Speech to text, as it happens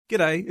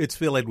G'day, it's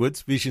Phil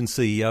Edwards, Vision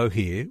CEO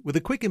here, with a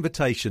quick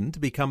invitation to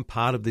become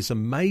part of this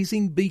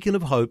amazing beacon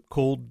of hope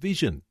called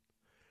Vision.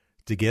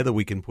 Together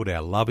we can put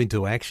our love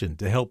into action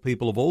to help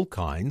people of all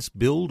kinds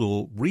build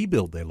or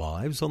rebuild their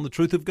lives on the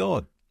truth of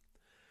God.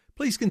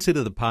 Please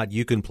consider the part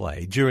you can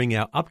play during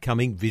our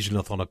upcoming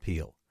Visionathon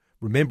appeal,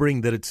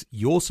 remembering that it's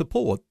your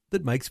support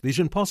that makes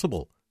Vision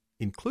possible,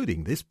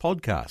 including this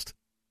podcast.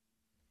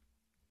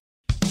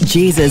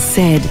 Jesus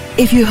said,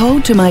 "If you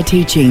hold to my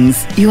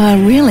teachings, you are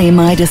really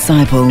my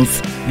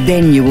disciples.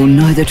 Then you will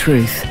know the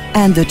truth,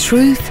 and the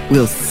truth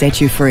will set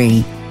you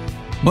free."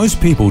 Most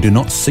people do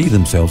not see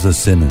themselves as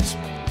sinners.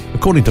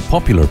 According to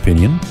popular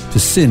opinion, to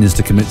sin is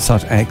to commit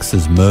such acts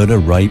as murder,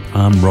 rape,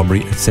 armed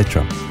robbery,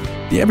 etc.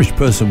 The average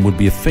person would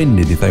be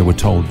offended if they were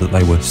told that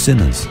they were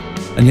sinners.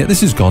 And yet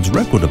this is God's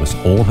record of us.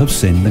 All have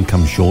sinned and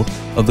come short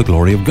of the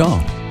glory of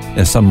God.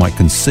 Now some might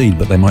concede,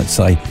 but they might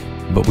say,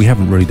 but we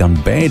haven't really done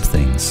bad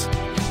things.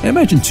 Now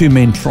imagine two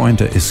men trying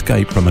to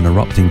escape from an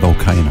erupting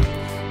volcano.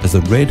 As the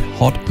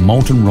red-hot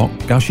molten rock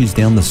gushes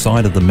down the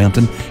side of the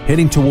mountain,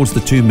 heading towards the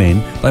two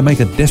men, they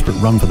make a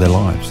desperate run for their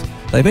lives.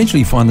 They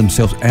eventually find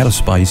themselves out of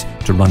space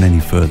to run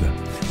any further.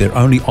 Their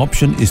only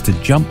option is to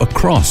jump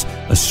across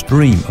a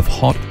stream of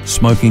hot,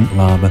 smoking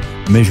lava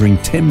measuring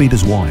 10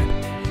 meters wide.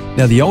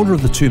 Now the older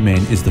of the two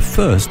men is the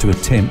first to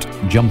attempt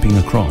jumping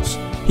across.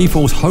 He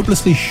falls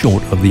hopelessly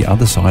short of the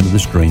other side of the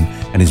stream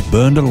and is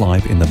burned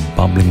alive in the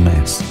bubbling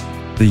mass.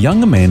 The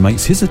younger man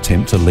makes his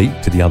attempt to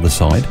leap to the other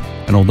side,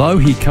 and although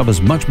he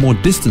covers much more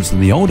distance than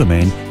the older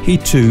man, he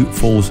too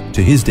falls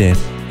to his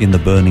death in the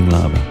burning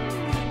lava.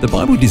 The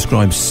Bible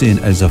describes sin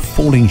as a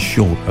falling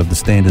short of the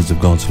standards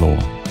of God's law.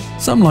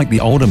 Some, like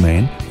the older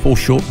man, fall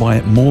short by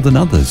it more than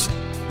others,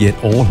 yet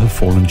all have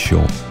fallen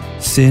short.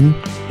 Sin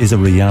is a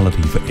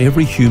reality for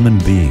every human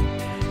being,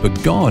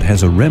 but God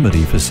has a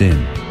remedy for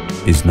sin.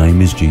 His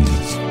name is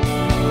Jesus.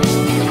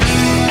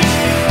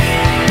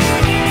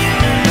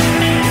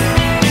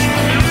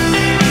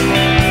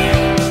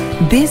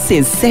 This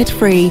is Set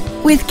Free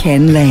with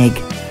Ken Legg.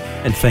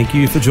 And thank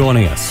you for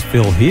joining us.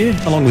 Phil here,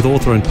 along with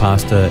author and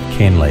pastor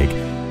Ken Legg.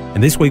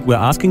 And this week we're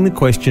asking the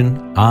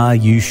question, are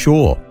you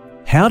sure?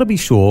 How to be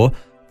sure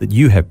that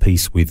you have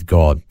peace with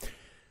God.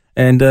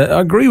 And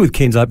I agree with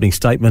Ken's opening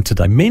statement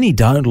today. Many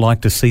don't like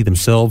to see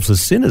themselves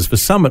as sinners. For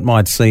some it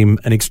might seem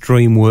an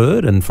extreme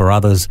word, and for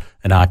others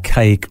an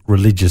archaic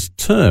religious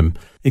term.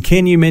 And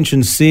Ken, you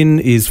mentioned sin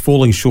is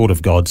falling short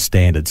of God's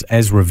standards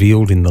as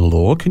revealed in the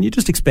law. Can you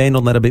just expand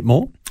on that a bit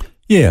more?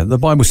 Yeah, the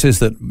Bible says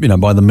that,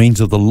 by the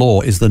means of the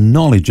law is the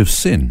knowledge of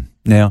sin.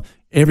 Now,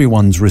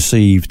 everyone's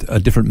received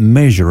a different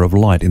measure of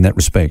light in that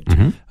respect.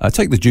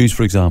 Take the Jews,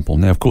 for example.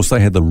 Now, of course,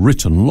 they had the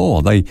written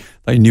law. They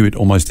knew it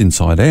almost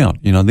inside out.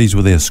 These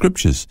were their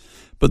scriptures.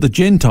 But the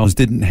Gentiles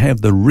didn't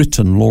have the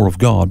written law of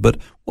God. But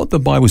what the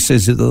Bible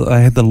says is that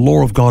they had the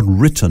law of God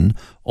written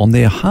on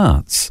their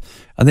hearts.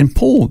 And then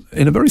Paul,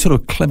 in a very sort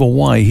of clever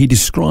way, he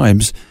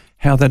describes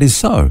how that is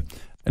so.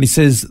 And he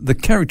says the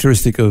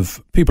characteristic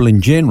of people in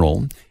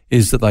general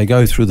is that they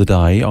go through the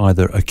day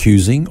either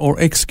accusing or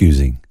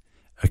excusing.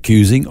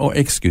 Accusing or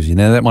excusing.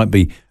 Now, that might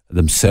be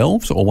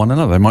themselves or one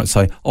another. They might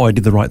say, oh, I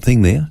did the right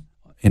thing there.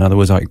 In other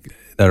words,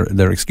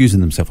 they're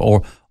excusing themselves.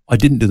 Or, I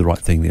didn't do the right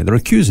thing there. They're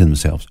accusing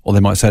themselves. Or they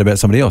might say it about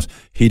somebody else.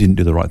 He didn't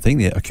do the right thing.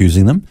 They're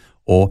accusing them.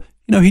 Or,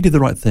 he did the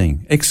right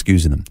thing,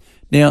 excusing them.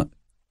 Now,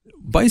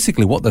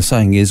 basically what they're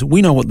saying is,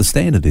 we know what the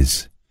standard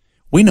is.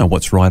 We know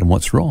what's right and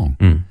what's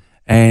wrong.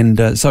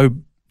 And so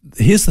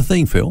here's the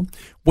thing, Phil.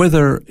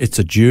 Whether it's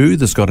a Jew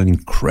that's got an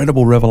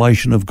incredible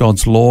revelation of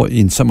God's law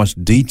in so much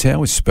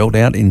detail, it's spelled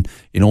out in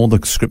all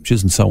the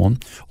scriptures and so on,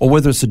 or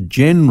whether it's a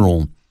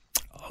general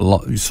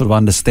sort of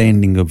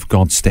understanding of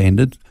God's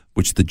standard,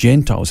 which the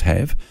Gentiles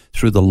have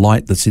through the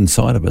light that's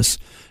inside of us,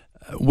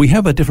 we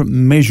have a different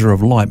measure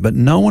of light, but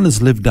no one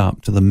has lived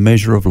up to the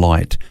measure of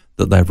light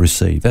that they've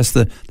received. That's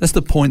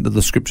the point that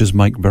the scriptures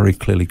make very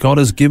clearly. God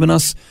has given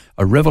us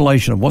a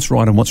revelation of what's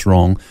right and what's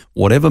wrong.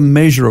 Whatever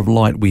measure of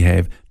light we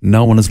have,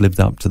 no one has lived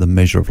up to the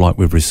measure of light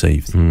we've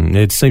received.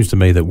 It seems to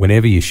me that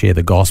whenever you share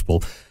the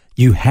gospel,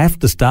 you have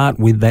to start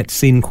with that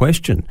sin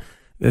question.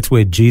 That's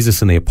where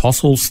Jesus and the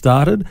apostles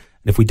started. And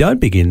if we don't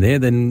begin there,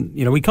 then,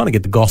 we kind of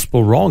get the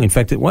gospel wrong. In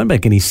fact, it won't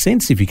make any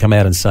sense if you come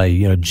out and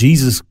say,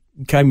 Jesus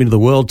came into the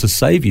world to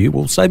save you.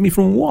 Well, save me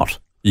from what?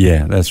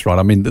 Yeah, that's right.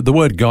 I mean, the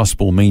word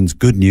gospel means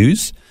good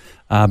news,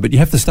 but you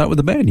have to start with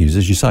the bad news,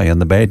 as you say, and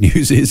the bad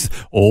news is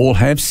all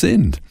have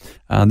sinned.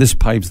 This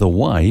paves the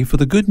way for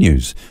the good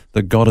news,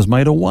 that God has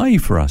made a way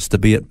for us to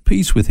be at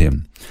peace with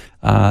him.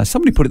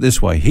 Somebody put it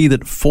this way, he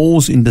that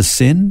falls into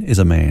sin is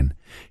a man.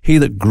 He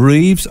that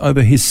grieves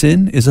over his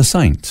sin is a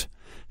saint.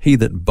 He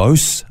that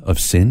boasts of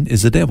sin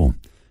is a devil,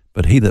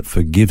 but he that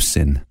forgives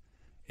sin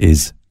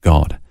is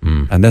God.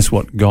 And that's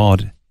what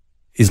God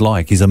is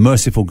like. He's a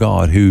merciful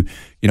God who,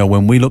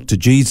 when we look to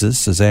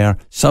Jesus as our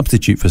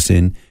substitute for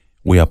sin,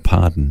 we are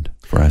pardoned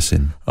for our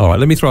sin. All right,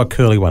 let me throw a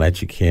curly one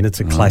at you, Ken. It's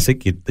a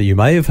classic that you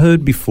may have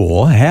heard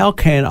before. How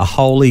can a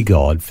holy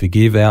God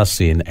forgive our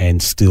sin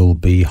and still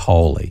be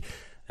holy?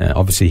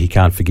 Obviously, he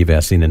can't forgive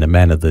our sin in a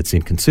manner that's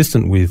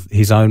inconsistent with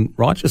his own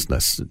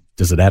righteousness.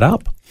 Does it add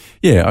up?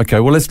 Yeah, okay.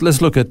 Well,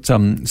 let's look at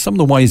some of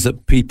the ways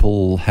that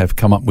people have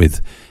come up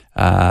with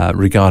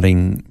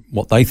regarding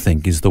what they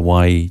think is the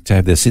way to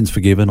have their sins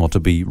forgiven or to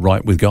be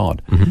right with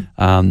God.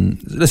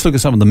 Let's look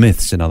at some of the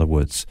myths, in other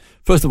words.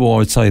 First of all, I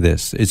would say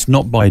this. It's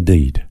not by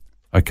deed,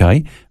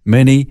 okay?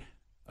 Many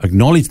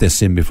acknowledge their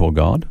sin before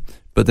God,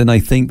 but then they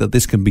think that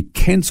this can be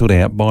cancelled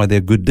out by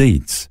their good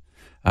deeds.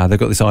 They've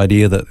got this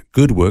idea that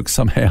good works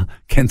somehow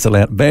cancel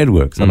out bad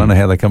works. I don't know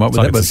how they come up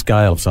with that. It's but a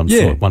scale of some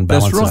sort. One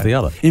balances that's right. the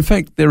other. In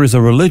fact, there is a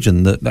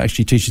religion that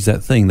actually teaches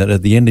that thing, that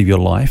at the end of your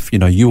life,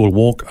 you will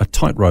walk a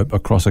tightrope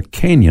across a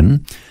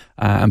canyon,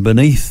 and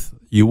beneath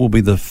you will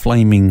be the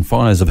flaming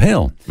fires of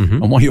hell.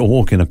 And while you're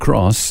walking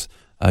across,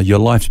 your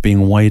life's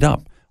being weighed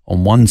up.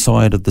 On one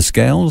side of the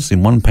scales,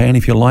 in one pan,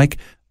 if you like,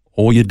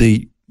 all your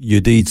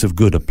deeds of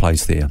good are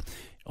placed there.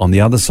 On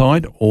the other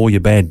side, all your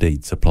bad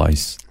deeds are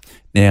placed.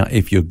 Now,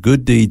 if your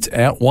good deeds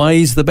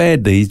outweighs the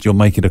bad deeds, you'll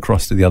make it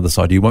across to the other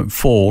side. You won't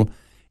fall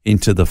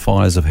into the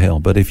fires of hell.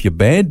 But if your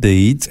bad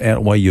deeds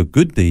outweigh your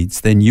good deeds,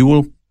 then you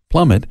will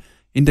plummet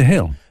into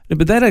hell.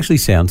 But that actually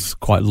sounds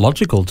quite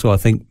logical to, I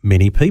think,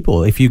 many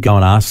people. If you go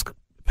and ask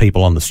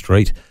people on the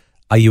street,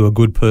 are you a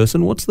good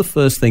person? What's the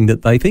first thing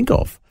that they think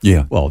of?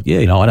 Yeah. Well,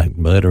 I don't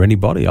murder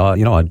anybody. I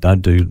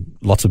don't do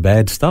lots of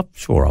bad stuff.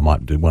 Sure, I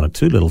might do one or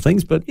two little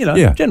things, but,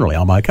 generally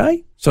I'm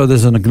okay. So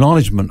there's an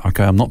acknowledgement,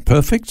 okay, I'm not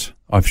perfect.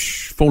 I've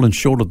fallen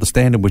short of the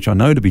standard which I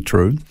know to be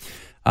true,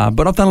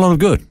 but I've done a lot of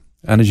good.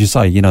 And as you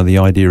say, the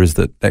idea is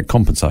that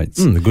compensates.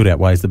 The good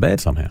outweighs the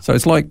bad somehow. So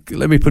it's like,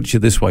 let me put it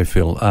this way,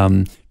 Phil.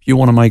 If you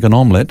want to make an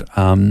omelette,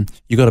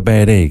 you got a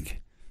bad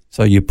egg.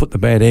 So you put the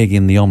bad egg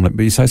in the omelette,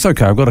 but you say, it's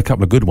okay, I've got a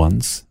couple of good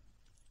ones.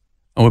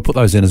 And we'll put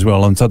those in as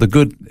well. And so the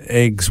good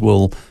eggs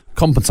will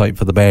compensate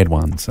for the bad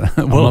ones.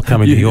 I'm not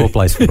coming to your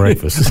place for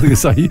breakfast.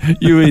 So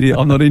you eat it.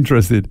 I'm not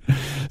interested.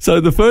 So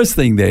the first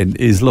thing then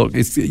is, look,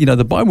 it's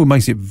the Bible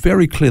makes it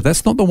very clear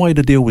that's not the way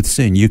to deal with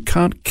sin. You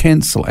can't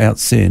cancel out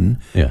sin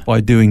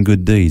by doing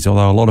good deeds,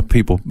 although a lot of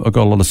people have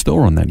got a lot of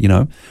store on that,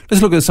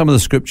 Let's look at some of the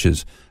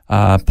scriptures.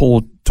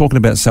 Paul, talking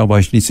about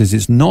salvation, he says,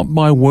 it's not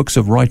by works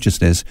of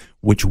righteousness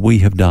which we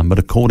have done, but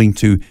according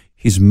to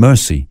his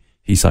mercy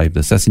he saved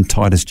us. That's in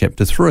Titus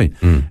chapter 3.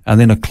 And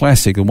then a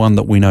classic, the one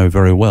that we know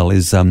very well,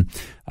 is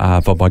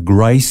for by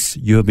grace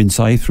you have been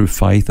saved through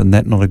faith, and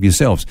that not of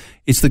yourselves.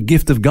 It's the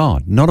gift of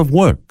God, not of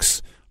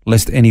works,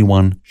 lest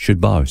anyone should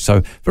boast.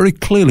 So very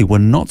clearly we're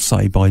not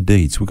saved by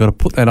deeds. We've got to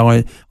put that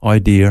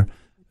idea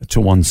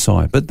to one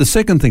side. But the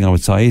second thing I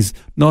would say is,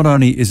 not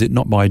only is it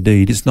not by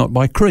deed, it's not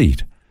by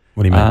creed.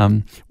 What do you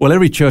mean? Well,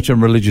 every church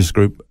and religious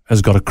group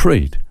has got a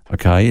creed,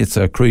 okay?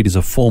 A creed is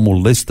a formal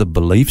list of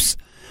beliefs.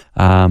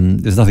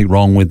 There's nothing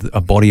wrong with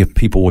a body of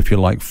people, if you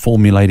like,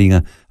 formulating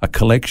a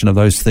collection of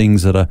those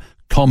things that are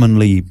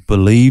commonly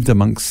believed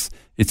amongst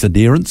its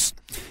adherents.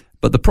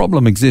 But the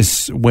problem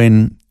exists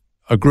when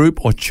a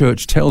group or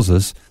church tells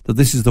us that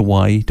this is the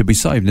way to be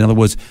saved. In other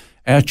words,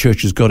 our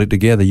church has got it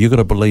together. You've got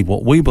to believe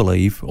what we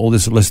believe, all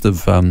this list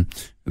of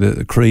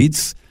the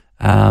creeds,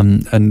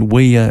 and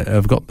we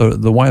have got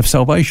the way of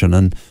salvation.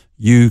 And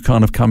you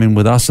kind of come in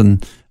with us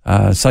and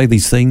say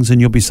these things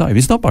and you'll be saved.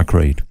 It's not by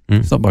creed.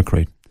 It's not by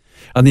creed.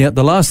 And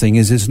the last thing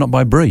is, it's not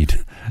by breed.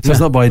 So it's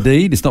not by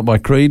deed, it's not by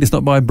creed, it's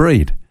not by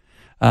breed.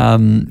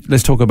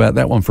 Let's talk about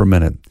that one for a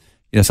minute.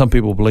 Some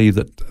people believe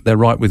that they're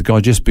right with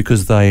God just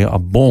because they are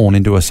born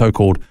into a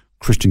so-called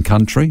Christian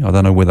country. I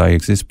don't know where they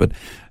exist, but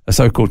a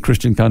so-called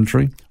Christian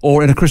country,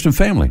 or in a Christian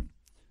family.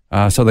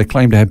 So they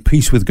claim to have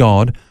peace with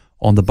God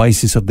on the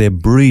basis of their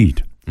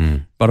breed.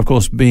 But of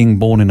course, being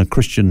born in a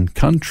Christian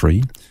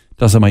country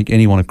doesn't make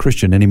anyone a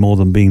Christian any more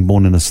than being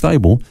born in a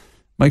stable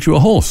makes you a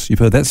horse. You've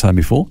heard that saying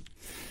before.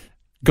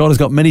 God has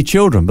got many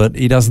children, but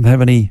he doesn't have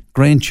any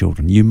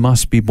grandchildren. You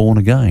must be born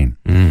again.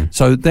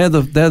 So they're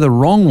the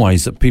wrong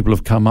ways that people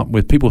have come up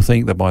with. People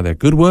think that by their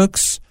good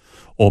works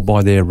or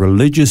by their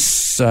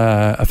religious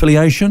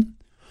affiliation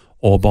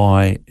or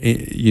by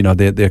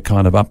their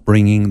kind of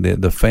upbringing,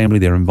 the family,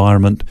 their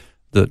environment,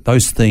 that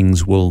those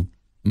things will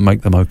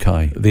make them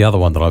okay. The other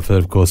one that I've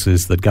heard, of course,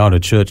 is that going to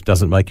church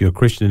doesn't make you a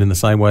Christian in the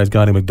same way as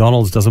going to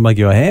McDonald's doesn't make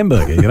you a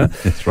hamburger,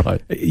 That's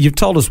right. You've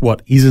told us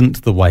what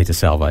isn't the way to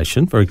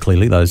salvation, very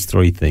clearly, those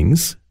three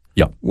things.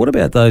 Yep. What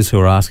about those who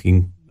are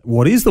asking,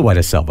 what is the way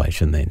to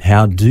salvation then?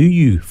 How do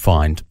you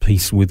find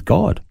peace with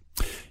God?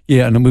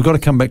 Yeah, and then we've got to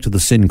come back to the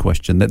sin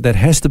question. That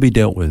has to be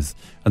dealt with.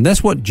 And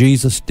that's what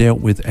Jesus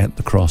dealt with at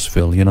the cross,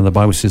 Phil. The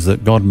Bible says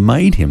that God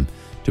made him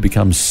to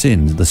become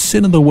sin. The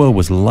sin of the world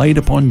was laid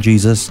upon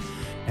Jesus,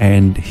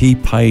 and he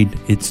paid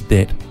its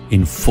debt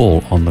in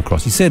full on the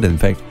cross. He said, in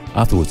fact,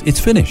 afterwards, it's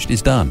finished,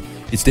 it's done,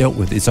 it's dealt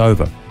with, it's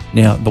over.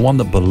 Now, the one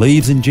that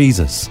believes in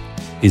Jesus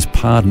is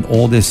pardoned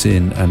all their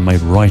sin and made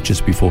righteous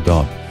before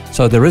God.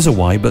 So there is a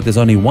way, but there's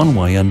only one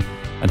way, and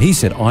he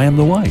said, I am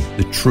the way,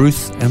 the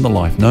truth, and the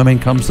life. No man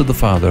comes to the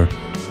Father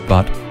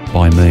but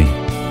by me.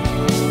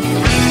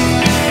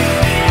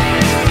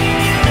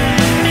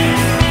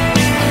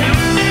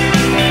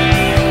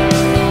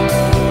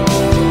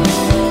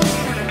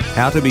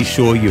 How to be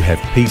sure you have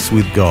peace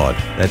with God.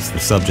 That's the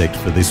subject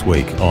for this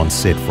week on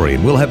Set Free,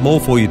 and we'll have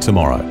more for you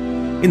tomorrow.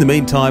 In the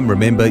meantime,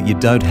 remember, you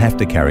don't have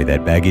to carry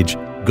that baggage.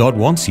 God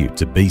wants you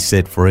to be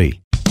set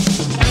free.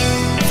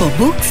 For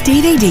books,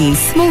 DVDs,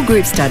 small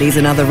group studies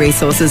and other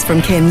resources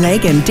from Ken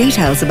Legg and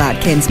details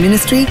about Ken's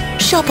ministry,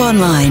 shop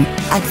online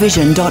at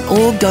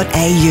vision.org.au.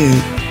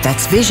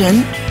 That's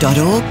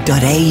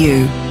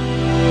vision.org.au.